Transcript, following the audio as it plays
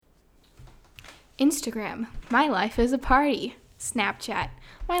Instagram, my life is a party. Snapchat,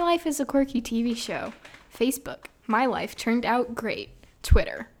 my life is a quirky TV show. Facebook, my life turned out great.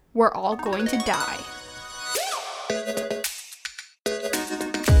 Twitter, we're all going to die.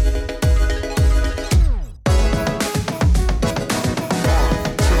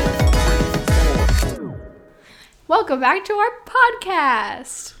 Welcome back to our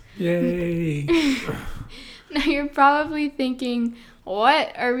podcast. Yay. Now you're probably thinking,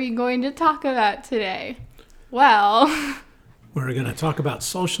 what are we going to talk about today? Well, we're going to talk about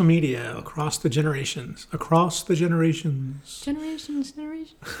social media across the generations. Generations.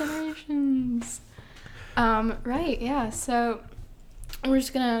 Right, yeah. So we're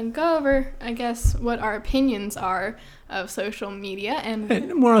just going to go over, I guess, what our opinions are of social media.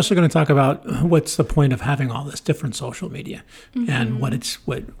 And we're also going to talk about what's the point of having all this different social media and what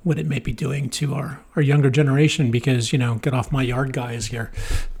it may be doing to our younger generation because, get off my yard guy is here.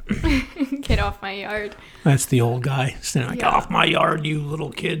 Get off my yard. That's the old guy. Get off my yard, you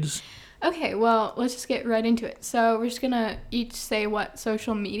little kids. Okay, well, let's just get right into it. So we're just going to each say what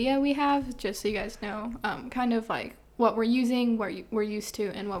social media we have, just so you guys know, kind of like what we're using, what we're used to,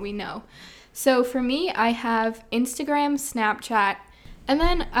 and what we know. So for me, I have Instagram, Snapchat, and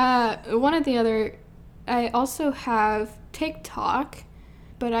then one of the other, I also have TikTok,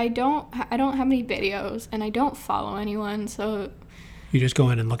 but I don't have any videos, and I don't follow anyone, so... You just go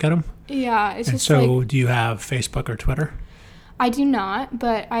in and look at them? Yeah, it's and just so do you have Facebook or Twitter? I do not,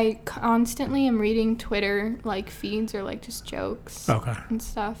 but I constantly am reading Twitter, feeds or, just jokes and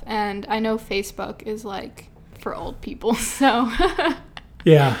stuff, and I know Facebook is, for old people, so...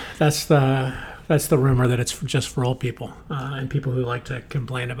 Yeah, that's the rumor that it's just for old people and people who like to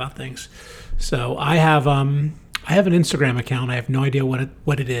complain about things. So I have an Instagram account. I have no idea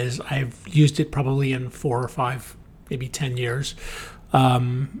what it is. I've used it probably in 4 or 5, maybe 10 years. I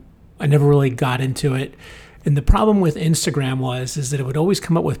never really got into it. And the problem with Instagram is that it would always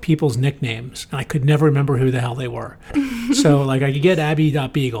come up with people's nicknames, and I could never remember who the hell they were. So, I could get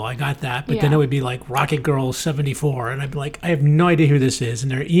Abby.Beagle, I got that, but then it would be Rocket Girl 74, and I'd be like, I have no idea who this is,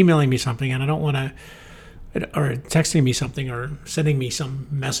 and they're emailing me something, and I don't want to, or texting me something, or sending me some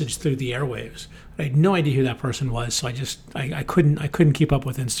message through the airwaves. I had no idea who that person was, so I couldn't keep up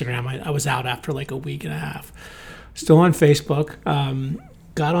with Instagram. I was out after a week and a half. Still on Facebook.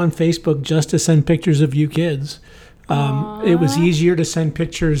 Got on Facebook just to send pictures of you kids. It was easier to send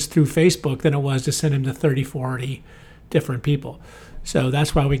pictures through Facebook than it was to send them to 30, 40 different people. So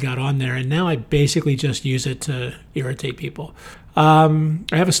that's why we got on there. And now I basically just use it to irritate people. I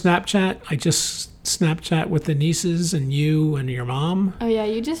have a Snapchat. I just Snapchat with the nieces and you and your mom. Oh, yeah.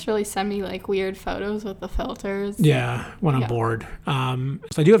 You just really send me weird photos with the filters. Yeah, when I'm bored.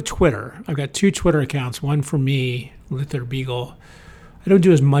 So I do have Twitter. I've got 2 Twitter accounts. One for me, Luther Beagle. I don't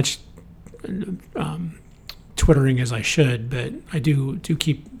do as much Twittering as I should, but I do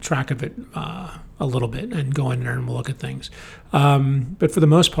keep track of it a little bit and go in there and look at things. But for the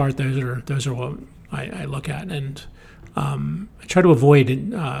most part, those are what I look at, and I try to avoid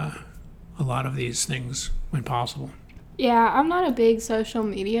a lot of these things when possible. Yeah, I'm not a big social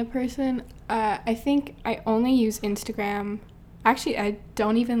media person. I think I only use Instagram. Actually, I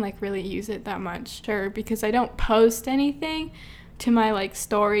don't even really use it that much, because I don't post anything to my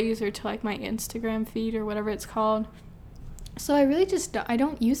stories or to my Instagram feed or whatever it's called. So I really I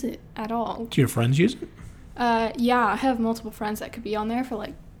don't use it at all. Do your friends use it? Yeah, I have multiple friends that could be on there for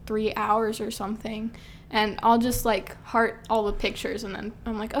 3 hours or something, and I'll just heart all the pictures and then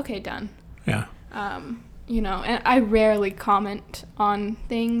I'm okay, done. Yeah. And I rarely comment on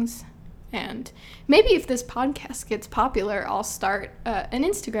things, and maybe if this podcast gets popular, I'll start an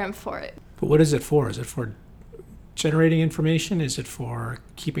Instagram for it. But what is it for? Is it for generating information? Is it for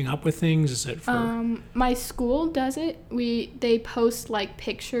keeping up with things? Is it for my school does it. They post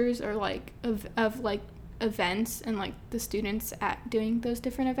pictures or of events and the students at doing those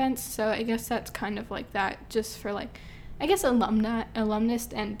different events. So I guess that's kind of that, just for I guess alumnus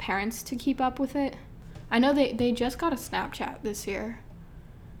and parents to keep up with it. I know they just got a Snapchat this year.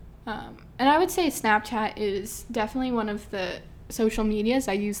 And I would say Snapchat is definitely one of the social medias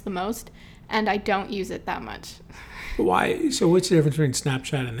I use the most, and I don't use it that much. Why? So what's the difference between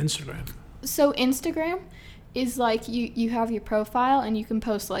Snapchat and Instagram? So Instagram is you have your profile and you can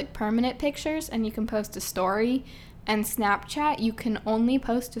post permanent pictures and you can post a story. And Snapchat, you can only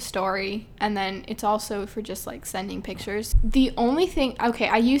post a story, and then it's also for just sending pictures. The only thing,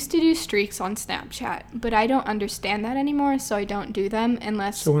 I used to do streaks on Snapchat, but I don't understand that anymore, so I don't do them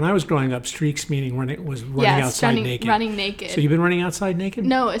unless... So when I was growing up, streaks meaning running outside naked. Running naked. So you've been running outside naked?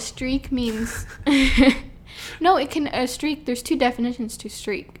 No, a streak means... No, a streak, there's 2 definitions to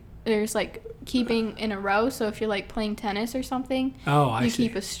streak. there's like keeping in a row. So if you're like playing tennis or something, I you see.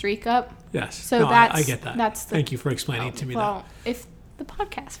 keep a streak up. Yes. So no, that's I get that. That's Thank you for explaining to me well, if the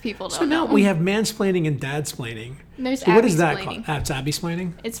podcast people don't So now know. we have mansplaining and dadsplaining. There's So what is that Abby-splaining. called? That's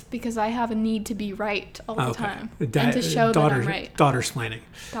Abby-splaining? It's because I have a need to be right all the time. And to show that I'm right. Daughter-splaining.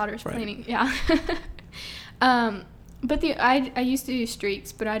 Daughter's Right. planning, yeah. But I used to do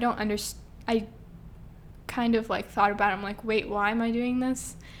streaks, but I don't understand. I kind of like thought about it. I'm like, wait, why am I doing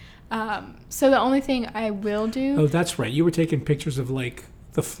this? So the only thing I will do. Oh, that's right. You were taking pictures of like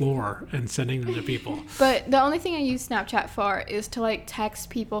the floor and sending them to people. But the only thing I use Snapchat for is to like text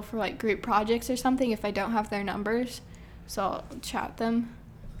people for like group projects or something if I don't have their numbers. So I'll chat them.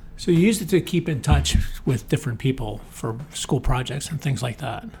 So you used it to keep in touch with different people for school projects and things like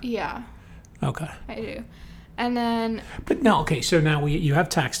that. Yeah, Okay. I do. And then, But no, okay, so now you have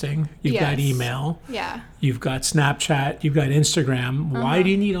texting, you've got Yes. email, yeah. you've got Snapchat, you've got Instagram. Why do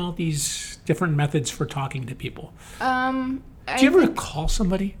you need all these different methods for talking to people? Do you ever call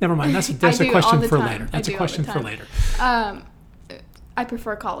somebody? Never mind. That's a do all question the for time. later. I That's a do all the question for time. later. I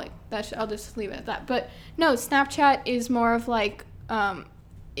prefer calling. I'll just leave it at that. But no, Snapchat is more of like,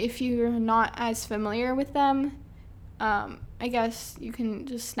 if you're not as familiar with them, I guess you can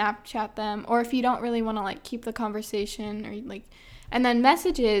just Snapchat them. Or if you don't really want to like keep the conversation or like, and then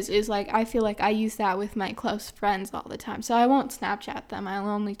messages is like, I feel like I use that with my close friends all the time. So I won't Snapchat them. I'll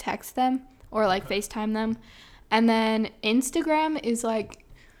only text them or like FaceTime them. And then Instagram is like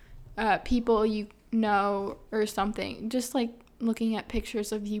people you know or something. Just like looking at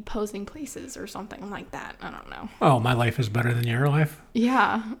pictures of you posing places or something like that. I don't know. Oh, my life is better than your life?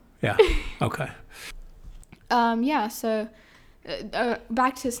 Yeah. Yeah. Okay. Yeah, so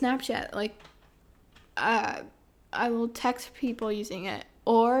back to Snapchat. Like, I will text people using it.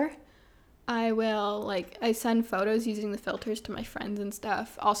 Or I will, like, I send photos using the filters to my friends and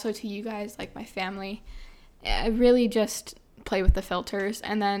stuff. Also to you guys, like my family. I really just play with the filters.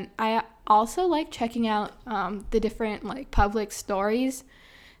 And then I also like checking out the different like public stories.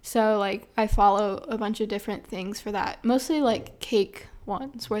 So like I follow a bunch of different things for that. Mostly like cake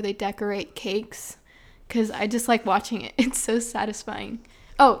ones where they decorate cakes because I just like watching it. It's so satisfying.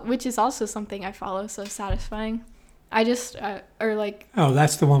 Oh, which is also something I follow. So satisfying. I just or like. Oh,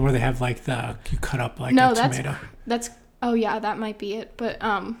 that's the one where they have like you cut up like a tomato. That's oh yeah, that might be it. But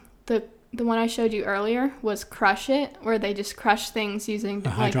the one I showed you earlier was Crush It, where they just crush things using the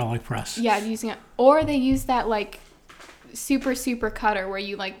hydraulic press. Yeah, using it, or they use that like super cutter where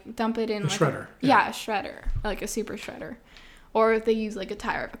you like dump it in a like shredder. A shredder, like a super shredder, or they use like a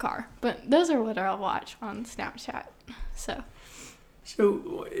tire of a car. But those are what I'll watch on Snapchat. So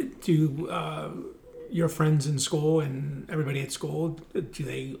do your friends in school and everybody at school, do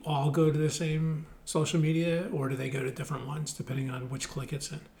they all go to the same social media, or do they go to different ones depending on which clique it's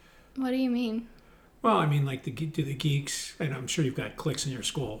in? What do you mean? Well, I mean, like, do the geeks, and I'm sure you've got cliques in your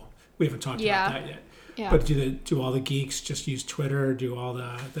school. We haven't talked about that yet. Yeah. But do all the geeks just use Twitter? Do all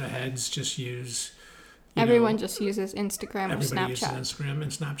the heads just use... Everyone just uses Instagram or Snapchat. Everybody uses Instagram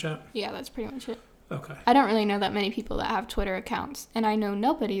and Snapchat? Yeah, that's pretty much it. Okay. I don't really know that many people that have Twitter accounts, and I know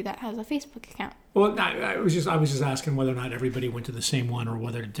nobody that has a Facebook account. Well, I was just asking whether or not everybody went to the same one or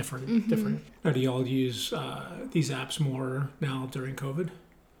whether different. Now, do y'all use these apps more now during COVID?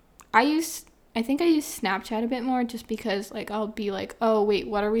 I think I use Snapchat a bit more just because like I'll be like, oh wait,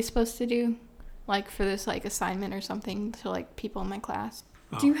 what are we supposed to do? Like for this like assignment or something to like people in my class.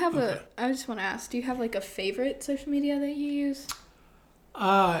 Do you have I just want to ask, do you have like a favorite social media that you use?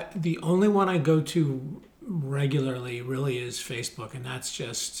 The only one I go to regularly really is Facebook, and that's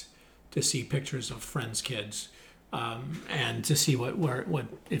just to see pictures of friends' kids, and to see what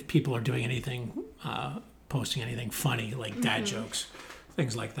if people are doing anything, posting anything funny like dad jokes,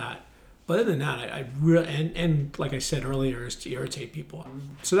 things like that. But other than that, I really and like I said earlier, is to irritate people.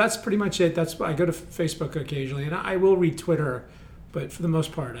 So that's pretty much it. I go to Facebook occasionally, and I will read Twitter, but for the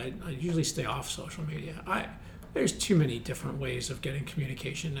most part, I usually stay off social media. There's too many different ways of getting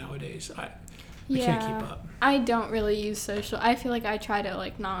communication nowadays. I can't keep up. I don't really use social. I feel like I try to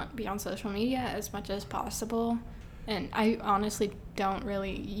like not be on social media as much as possible, and I honestly don't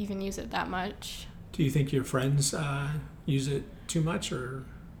really even use it that much. Do you think your friends use it too much, or?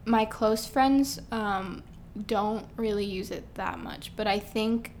 My close friends don't really use it that much, but I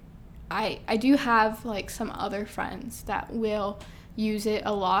think I do have like some other friends that will use it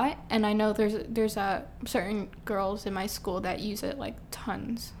a lot, and I know there's certain girls in my school that use it like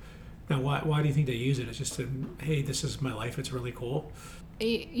tons. Now, why do you think they use it? It's just hey, this is my life. It's really cool.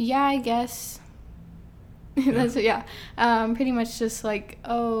 Yeah, I guess. That's pretty much just like,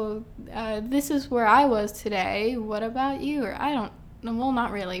 oh, this is where I was today. What about you? Or I don't well,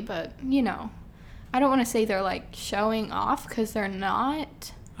 not really, but, I don't want to say they're, like, showing off because they're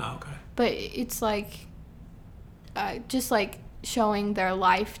not. Oh, okay. But it's, like, just, like, showing their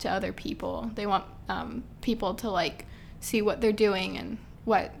life to other people. They want people to, like, see what they're doing and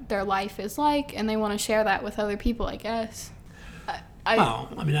what their life is like, and they want to share that with other people, I guess.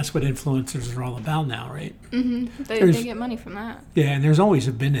 That's what influencers are all about now, right? Mm-hmm. They get money from that. Yeah, and there's always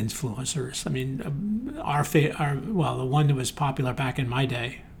been influencers. I mean, the one that was popular back in my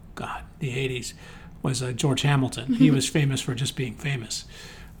day, God, the 80s, was George Hamilton. He was famous for just being famous.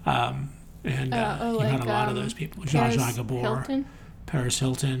 He met a lot of those people. Zsa Zsa Gabor, Paris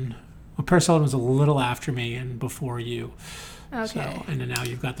Hilton. Well, Paris Hilton was a little after me and before you. Okay. So, and then now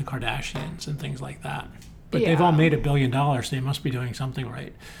you've got the Kardashians and things like that. But they've all made $1 billion. They must be doing something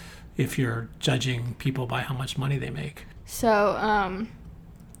right if you're judging people by how much money they make. So,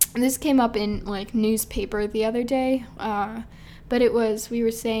 this came up in, like, newspaper the other day. But we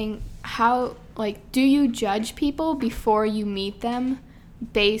were saying how, like, do you judge people before you meet them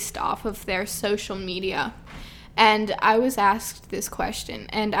based off of their social media? And I was asked this question,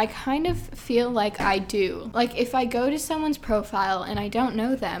 and I kind of feel like I do. Like, if I go to someone's profile and I don't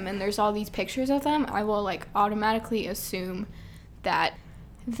know them and there's all these pictures of them, I will, like, automatically assume that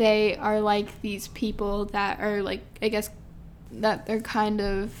they are, like, these people that are, like, I guess that they're kind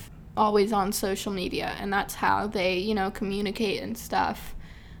of always on social media, and that's how they, communicate and stuff.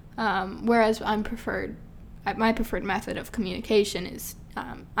 Whereas my preferred method of communication is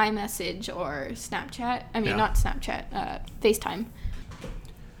iMessage or Snapchat. Not Snapchat, FaceTime.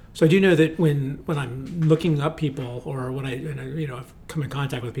 So I do know that when I'm looking up people, or when I've come in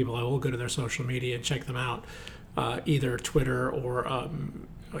contact with people, I will go to their social media and check them out, either Twitter or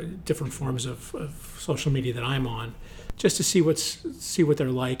different forms of social media that I'm on, just to see what they're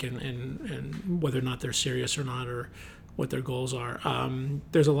like and whether or not they're serious or not, or what their goals are.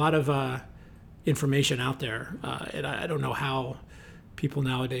 There's a lot of information out there, and I don't know how people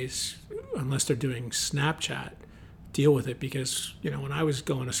nowadays, unless they're doing Snapchat, deal with it, because when I was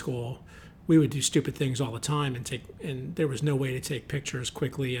going to school, we would do stupid things all the time, and there was no way to take pictures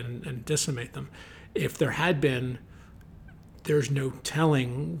quickly and disseminate them. If there had been, there's no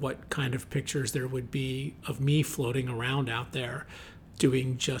telling what kind of pictures there would be of me floating around out there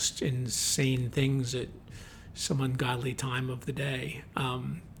doing just insane things at some ungodly time of the day,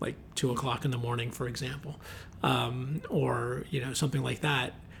 like 2:00 in the morning, for example, or something like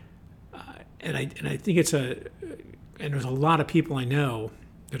that. And I think and there's a lot of people I know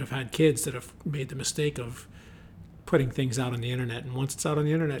that have had kids that have made the mistake of putting things out on the internet, and once it's out on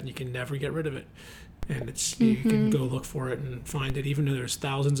the internet, you can never get rid of it. And you can go look for it and find it. Even though there's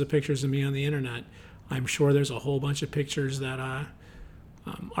thousands of pictures of me on the internet, I'm sure there's a whole bunch of pictures that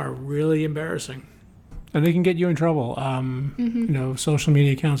are really embarrassing. And they can get you in trouble. Social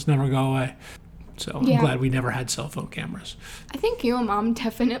media accounts never go away. So I'm glad we never had cell phone cameras. I think you and Mom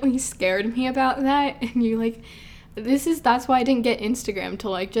definitely scared me about that. And you that's why I didn't get Instagram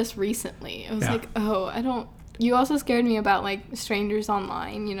till like just recently. I was like, you also scared me about like strangers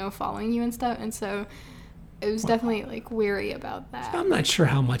online, following you and stuff. And so it was definitely like weary about that. I'm not sure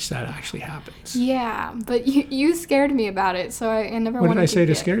how much that actually happens. Yeah, but you scared me about it, so I never wanted to. What did I say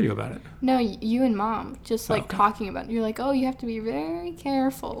to scare you about it? No, you and Mom just talking about it. You're like, you have to be very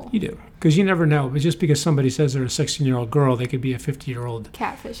careful. You do, because you never know. But just because somebody says they're a 16-year-old girl, they could be a 50-year-old.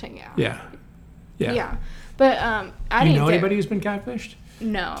 Catfishing, yeah. Yeah, but I didn't. You know anybody who's been catfished?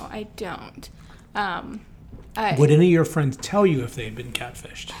 No, I don't. Would any of your friends tell you if they had been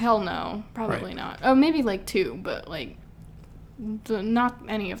catfished? Hell no, probably not. Oh, maybe like 2, but like not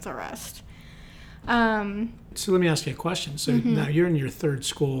any of the rest. So let me ask you a question. So now you're in your 3rd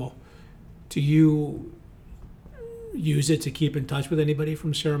school. Do you use it to keep in touch with anybody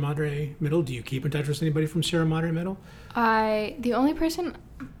from Sierra Madre Middle? Do you keep in touch with anybody from Sierra Madre Middle? The only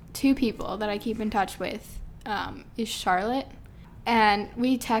 2 people that I keep in touch with is Charlotte. And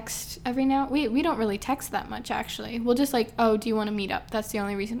we text every now. We don't really text that much, actually. We'll just like, do you want to meet up? That's the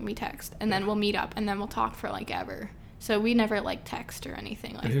only reason we text. And then we'll meet up, and then we'll talk for like ever. So we never like text or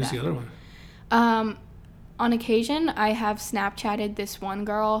anything like that. Who's the other one? On occasion, I have Snapchatted this one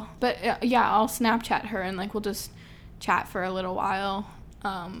girl. But I'll Snapchat her, and like we'll just chat for a little while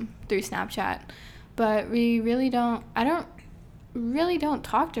through Snapchat. But I don't really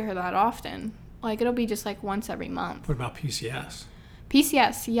talk to her that often. Like, it'll be just like once every month. What about PCS?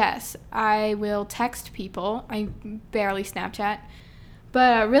 PCS, yes. I will text people. I barely Snapchat.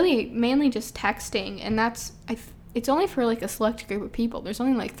 But really, mainly just texting. And it's only for like a select group of people. There's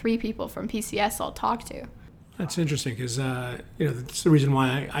only like 3 people from PCS I'll talk to. That's interesting because, that's the reason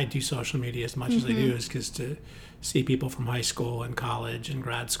why I do social media as much as I do, is because see people from high school and college and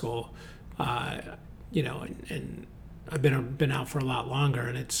grad school, and I've been out for a lot longer,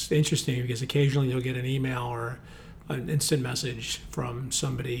 and it's interesting because occasionally you'll get an email or an instant message from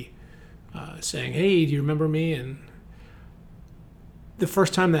somebody saying, "Hey, do you remember me?" And the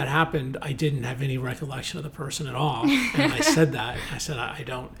first time that happened, I didn't have any recollection of the person at all, and I said that. I said I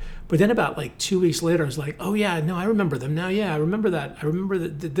don't. But then about like 2 weeks later, I was like, "Oh yeah, no, I remember them now. Yeah, I remember that. I remember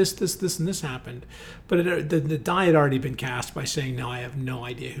that this, and this happened." But the die had already been cast by saying, "No, I have no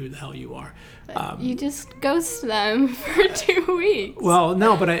idea who the hell you are." You just ghost them for 2 weeks. Well,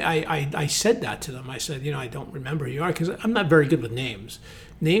 no, but I said that to them. I said, I don't remember who you are because I'm not very good with names.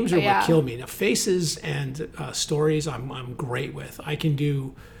 Names are what kill me. Now, faces and stories, I'm great with. I can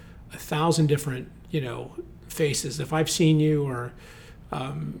do 1,000 different, faces. If I've seen you, or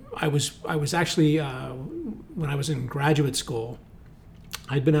I was actually when I was in graduate school,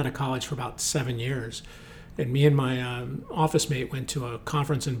 I'd been out of college for about 7 years, and me and my office mate went to a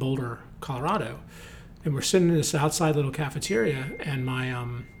conference in Boulder, Colorado, and we're sitting in this outside little cafeteria, and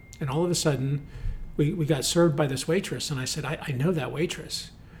and all of a sudden, we got served by this waitress, and I said, I know that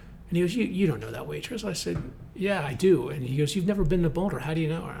waitress. And he goes, you don't know that waitress? I said, yeah, I do. And he goes, you've never been to Boulder. How do you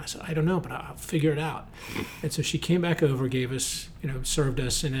know her? I said, I don't know, but I'll figure it out. And so she came back over, gave us, served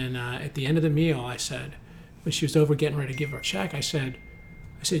us. And then at the end of the meal, I said, when she was over getting ready to give her a check, I said,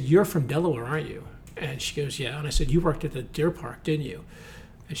 you're from Delaware, aren't you? And she goes, yeah. And I said, you worked at the Deer Park, didn't you?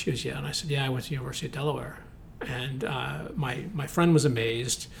 And she goes, yeah. And I said, yeah, I went to the University of Delaware. And my friend was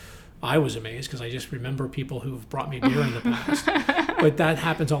amazed. I was amazed because I just remember people who've brought me beer in the past. But that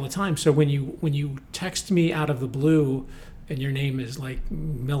happens all the time. So when you text me out of the blue and your name is like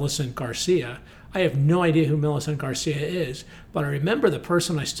Millicent Garcia, I have no idea who Millicent Garcia is, but I remember the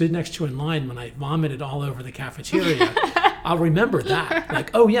person I stood next to in line when I vomited all over the cafeteria. I'll remember that. Like,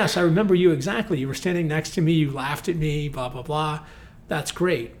 oh yes, I remember you exactly. You were standing next to me, you laughed at me, blah, blah, blah. That's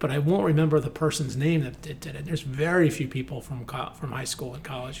great, but I won't remember the person's name that did it. There's very few people from high school and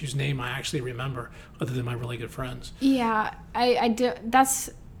college whose name I actually remember, other than my really good friends. Yeah, I do.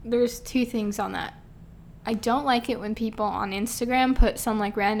 There's two things on that. I don't like it when people on Instagram put some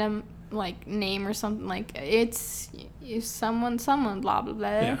like random like name or something like it's someone blah blah blah.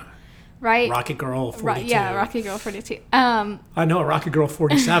 Yeah. Right? Rocket Girl 42. Yeah, Rocket Girl 42. I know a Rocket Girl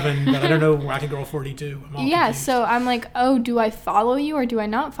 47, but I don't know Rocket Girl 42. Yeah, confused. So I'm like, oh, do I follow you or do I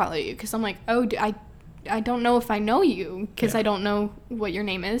not follow you? Because I'm like, oh, I don't know if I know you because I don't know what your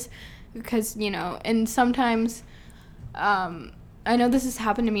name is. Because, and sometimes, I know this has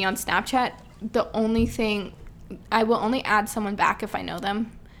happened to me on Snapchat. The only thing, I will only add someone back if I know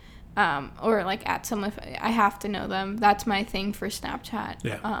them. Or like add someone if I have to know them. That's my thing for Snapchat.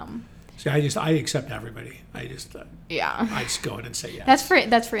 Yeah. See, I accept everybody. I just go in and say yes.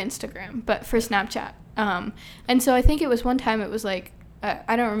 That's for Instagram, but for Snapchat. And so I think it was one time. It was like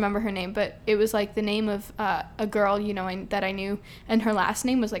I don't remember her name, but it was like the name of a girl that I knew, and her last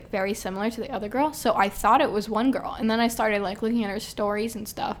name was like very similar to the other girl. So I thought it was one girl, and then I started like looking at her stories and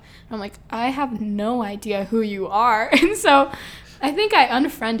stuff. And I'm like, I have no idea who you are, and so I think I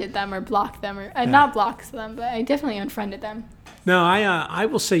unfriended them or blocked them or not blocked them, but I definitely unfriended them. No, I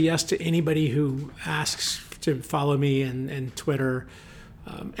will say yes to anybody who asks to follow me and Twitter.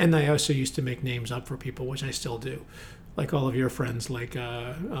 And I also used to make names up for people, which I still do. Like all of your friends, like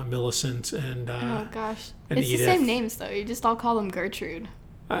Millicent and oh gosh, and it's Edith. The same names though. You just all call them Gertrude.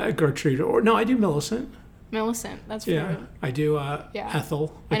 Gertrude, or no, I do Millicent. Millicent, that's I do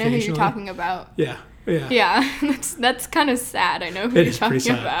Ethel. I know who you're talking about. Yeah. That's kind of sad. I know who you're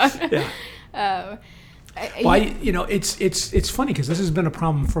talking about. Yeah. It's funny because this has been a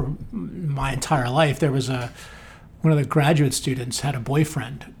problem for my entire life. There was one of the graduate students had a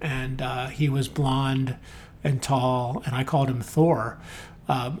boyfriend, and he was blonde and tall, and I called him Thor.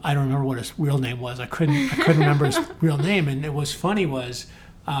 I don't remember what his real name was. I couldn't remember his real name. And it was funny was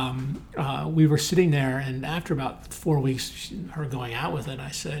we were sitting there, and after about 4 weeks, her going out with it, I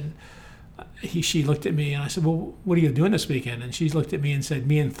said. She looked at me and I said, well, what are you doing this weekend? And she looked at me and said,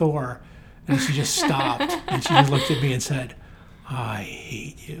 me and Thor. And she just stopped and she just looked at me and said, I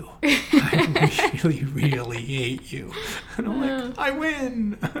hate you. I really, really hate you. And I'm like, I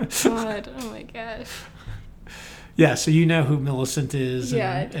win. God, oh my gosh. Yeah, so you know who Millicent is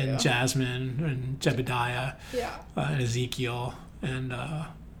and Jasmine and Jebediah and Ezekiel and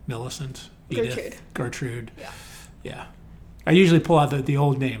Millicent, Edith, Gertrude. Yeah. I usually pull out the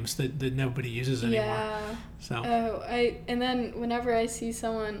old names that nobody uses anymore. Yeah. So. And then whenever I see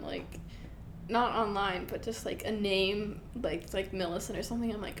someone like not online, but just like a name like Millicent or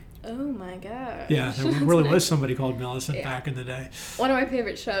something, I'm like, oh my gosh. Yeah, there really was somebody called Millicent back in the day. One of my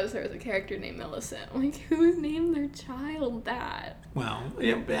favorite shows, there was a character named Millicent. I'm like, who named their child that? Well,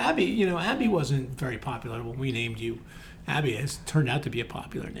 Abby wasn't very popular when we named you. Abby has turned out to be a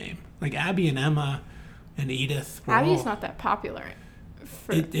popular name. Like Abby and Emma and Edith. Abby's not that popular.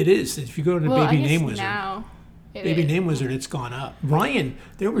 It is. If you go to Baby Name Wizard. Now Baby Name Wizard, it's gone up. Ryan,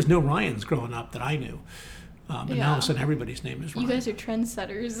 there was no Ryans growing up that I knew. And now all of a sudden everybody's name is Ryan. You guys are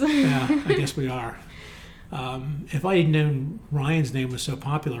trendsetters. Yeah, I guess we are. If I had known Ryan's name was so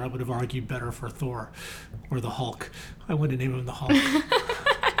popular, I would have argued better for Thor or the Hulk. I would have named him the Hulk.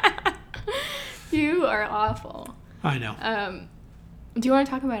 You are awful. I know. Do you want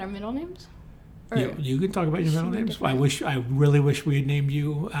to talk about our middle names? You can talk about your middle names. I really wish we had named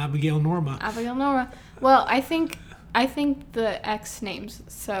you Abigail Norma. Abigail Norma. Well, I think the X names.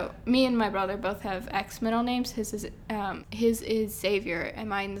 So me and my brother both have X middle names. His is Xavier and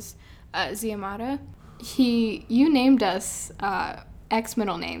mine's Ziamata. You named us X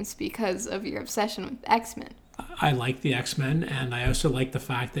middle names because of your obsession with X-Men. I like the X-Men, and I also like the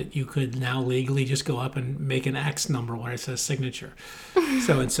fact that you could now legally just go up and make an X number where it says signature.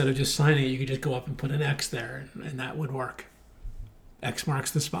 So instead of just signing it, you could just go up and put an X there, and that would work. X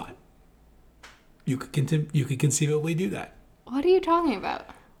marks the spot. You could conceivably do that. What are you talking about?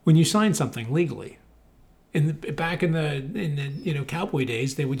 When you sign something legally, back in the cowboy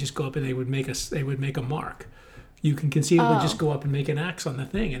days, they would just go up and they would make a mark. You can conceivably just go up and make an X on the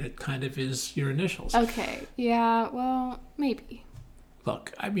thing, and it kind of is your initials. Okay. Yeah. Well, maybe.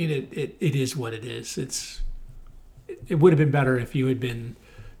 Look, I mean, it is what it is. It would have been better if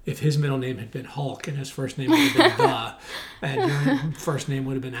his middle name had been Hulk and his first name would have been The, and your first name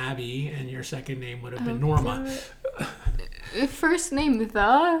would have been Abby, and your second name would have been Norma. First name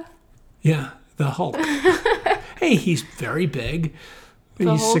The? Yeah, the Hulk. Hey, he's very big. He's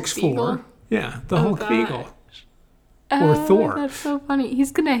 6'4". Yeah, the Hulk Beagle. Or Thor. That's so funny.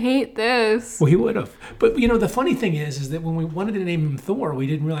 He's going to hate this. Well, he would have. But, the funny thing is that when we wanted to name him Thor, we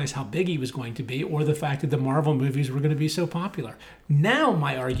didn't realize how big he was going to be or the fact that the Marvel movies were going to be so popular. Now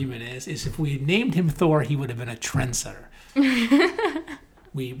my argument is if we had named him Thor, he would have been a trendsetter.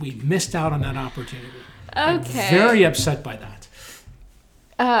 we missed out on that opportunity. Okay. I'm very upset by that.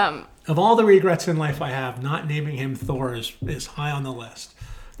 Of all the regrets in life I have, not naming him Thor is high on the list.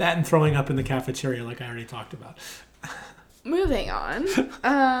 That and throwing up in the cafeteria like I already talked about. Moving on.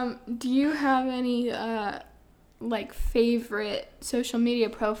 Do you have any favorite social media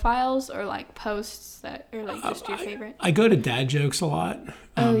profiles or posts that are just your favorite? I go to dad jokes a lot.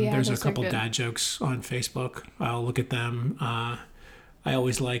 There's a couple good dad jokes on Facebook. I'll look at them. I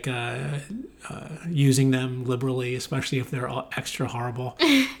always like using them liberally, especially if they're extra horrible.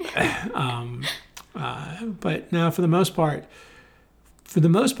 But no, for the most part,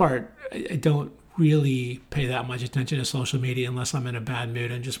 I don't really pay that much attention to social media unless I'm in a bad mood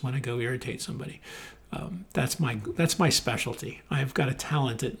and just want to go irritate somebody. That's my specialty. I've got a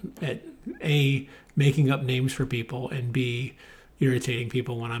talent at A, making up names for people, and B, irritating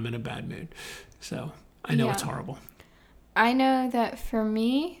people when I'm in a bad mood. So I know it's horrible. I know that for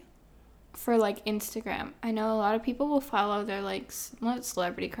me, for Instagram, I know a lot of people will follow their not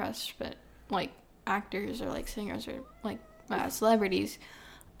celebrity crush, but actors or singers or celebrities.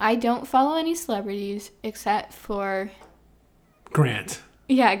 I don't follow any celebrities except for Grant.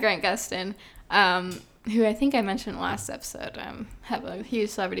 Yeah, Grant Gustin, who I think I mentioned last episode. Have a huge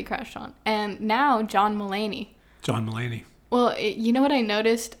celebrity crush on, and now John Mulaney. John Mulaney. Well, you know what I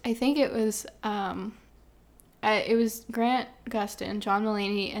noticed? I think it was Grant Gustin, John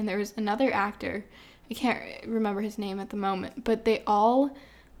Mulaney, and there was another actor. I can't remember his name at the moment, but they all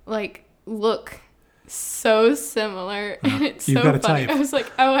look so similar, and it's so funny. Type. I was like,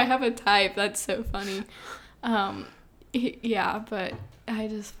 oh, I have a type. That's so funny. Yeah, but I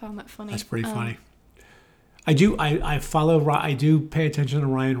just found that funny. That's pretty funny. I do pay attention to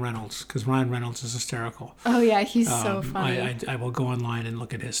Ryan Reynolds because Ryan Reynolds is hysterical. Oh yeah, he's so funny. I will go online and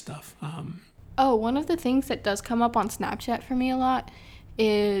look at his stuff. One of the things that does come up on Snapchat for me a lot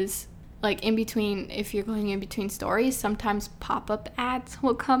is in between, if you're going in between stories, sometimes pop-up ads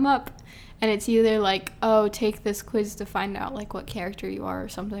will come up. And it's either oh, take this quiz to find out what character you are or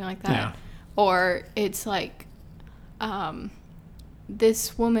something like that. Yeah. Or it's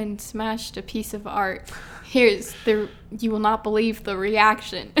this woman smashed a piece of art. You will not believe the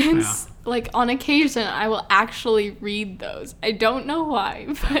reaction. And on occasion, I will actually read those. I don't know why,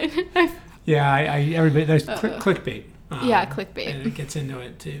 but everybody, there's clickbait. Clickbait. And it gets into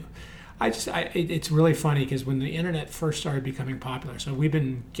it too. It's really funny because when the internet first started becoming popular, so we've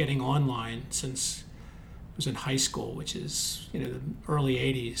been getting online since I was in high school, which is the early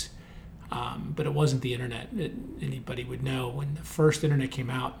 '80s. But it wasn't the internet that anybody would know. When the first internet came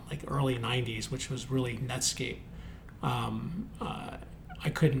out, like early '90s, which was really Netscape, I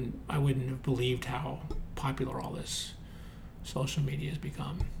wouldn't have believed how popular all this social media has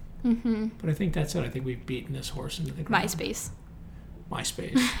become. Mm-hmm. But I think that's it. I think we've beaten this horse into the ground. MySpace.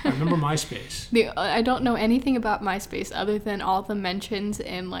 I remember MySpace. I don't know anything about MySpace other than all the mentions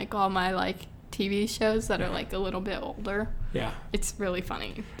in like all my like TV shows that are like a little bit older. Yeah. It's really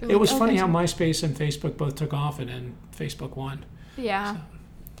funny. It was funny how MySpace and Facebook both took off and then Facebook won. Yeah.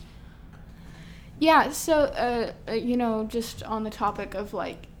 Yeah, so just on the topic of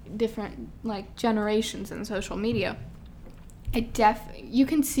like different like generations in social media, you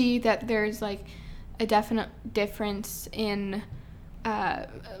can see that there's like a definite difference in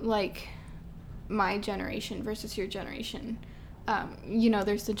like my generation versus your generation.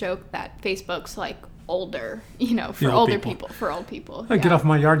 There's the joke that Facebook's like older, for older people. For old people. Hey, get off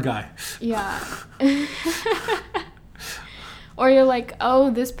my yard, guy. Yeah. Or you're like, oh,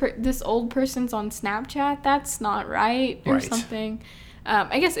 this old person's on Snapchat. That's not right, or something.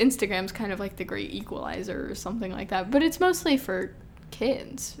 I guess Instagram's kind of like the great equalizer or something like that. But it's mostly for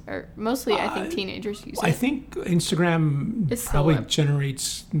kids, or mostly I think teenagers use it. I think Instagram probably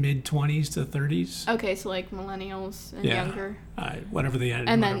generates mid-20s to 30s. Okay, so like millennials and younger. Whatever the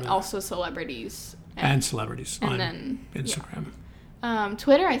and then also celebrities. And celebrities on Instagram. Yeah.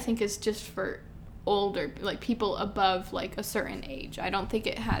 Twitter, I think, is just for older, like people above like a certain age. I don't think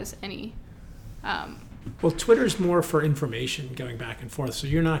it has any... Well, Twitter's more for information going back and forth, so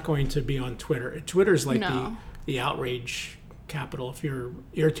you're not going to be on Twitter. Twitter's like the outrage capital. If you're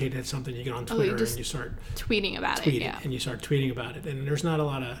irritated at something, you get on Twitter and you start tweeting about it. Yeah. And you start tweeting about it, and there's not a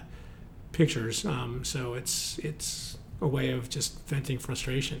lot of pictures, so it's a way of just venting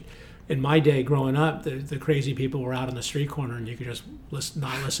frustration. In my day, growing up, the crazy people were out on the street corner, and you could just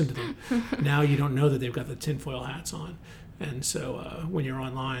not listen to them. Now you don't know that they've got the tinfoil hats on, and so when you're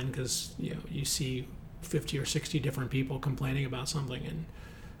online, because you see 50 or 60 different people complaining about something, and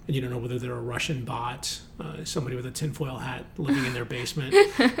you don't know whether they're a Russian bot, somebody with a tinfoil hat living in their basement,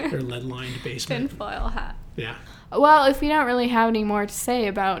 their lead-lined basement. Tinfoil hat. Yeah. Well, if we don't really have any more to say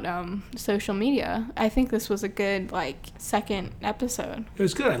about social media, I think this was a good second episode. It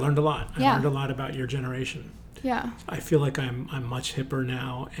was good. I learned a lot. I learned a lot about your generation. Yeah. I feel like I'm much hipper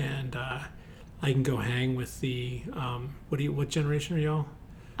now, and I can go hang with the what generation are y'all?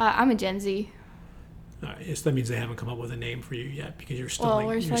 I'm a Gen Z. That means they haven't come up with a name for you yet, because you're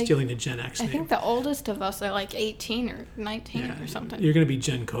stealing the Gen X name. I think the oldest of us are like 18 or 19 or something. You're going to be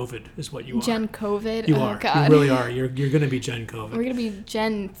Gen COVID is what you are. Gen COVID? You are. God. You really are. You're going to be Gen COVID. We're going to be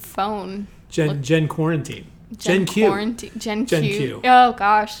Gen Phone. Gen Quarantine. Gen Q. Quarantine. Gen Q. Q. Oh,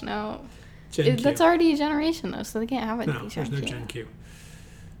 gosh, no. Q. That's already a generation, though, so they can't have it. No, there's no Gen Q.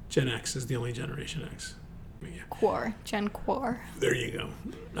 Gen X is the only Generation X. Quar. Gen Quar. There you go.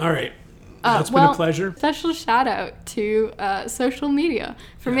 All right. It's been a pleasure. Special shout out to social media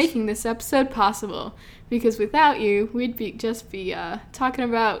for making this episode possible. Because without you, we'd be talking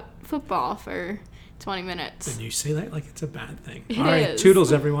about football for 20 minutes. And you say that like it's a bad thing. All right,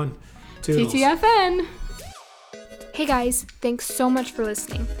 toodles, everyone. Toodles. TTFN. Hey guys, thanks so much for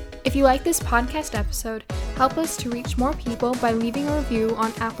listening. If you like this podcast episode, help us to reach more people by leaving a review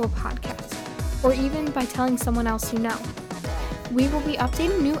on Apple Podcasts, or even by telling someone else you know. We will be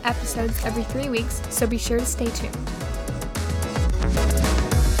updating new episodes every 3 weeks, so be sure to stay tuned.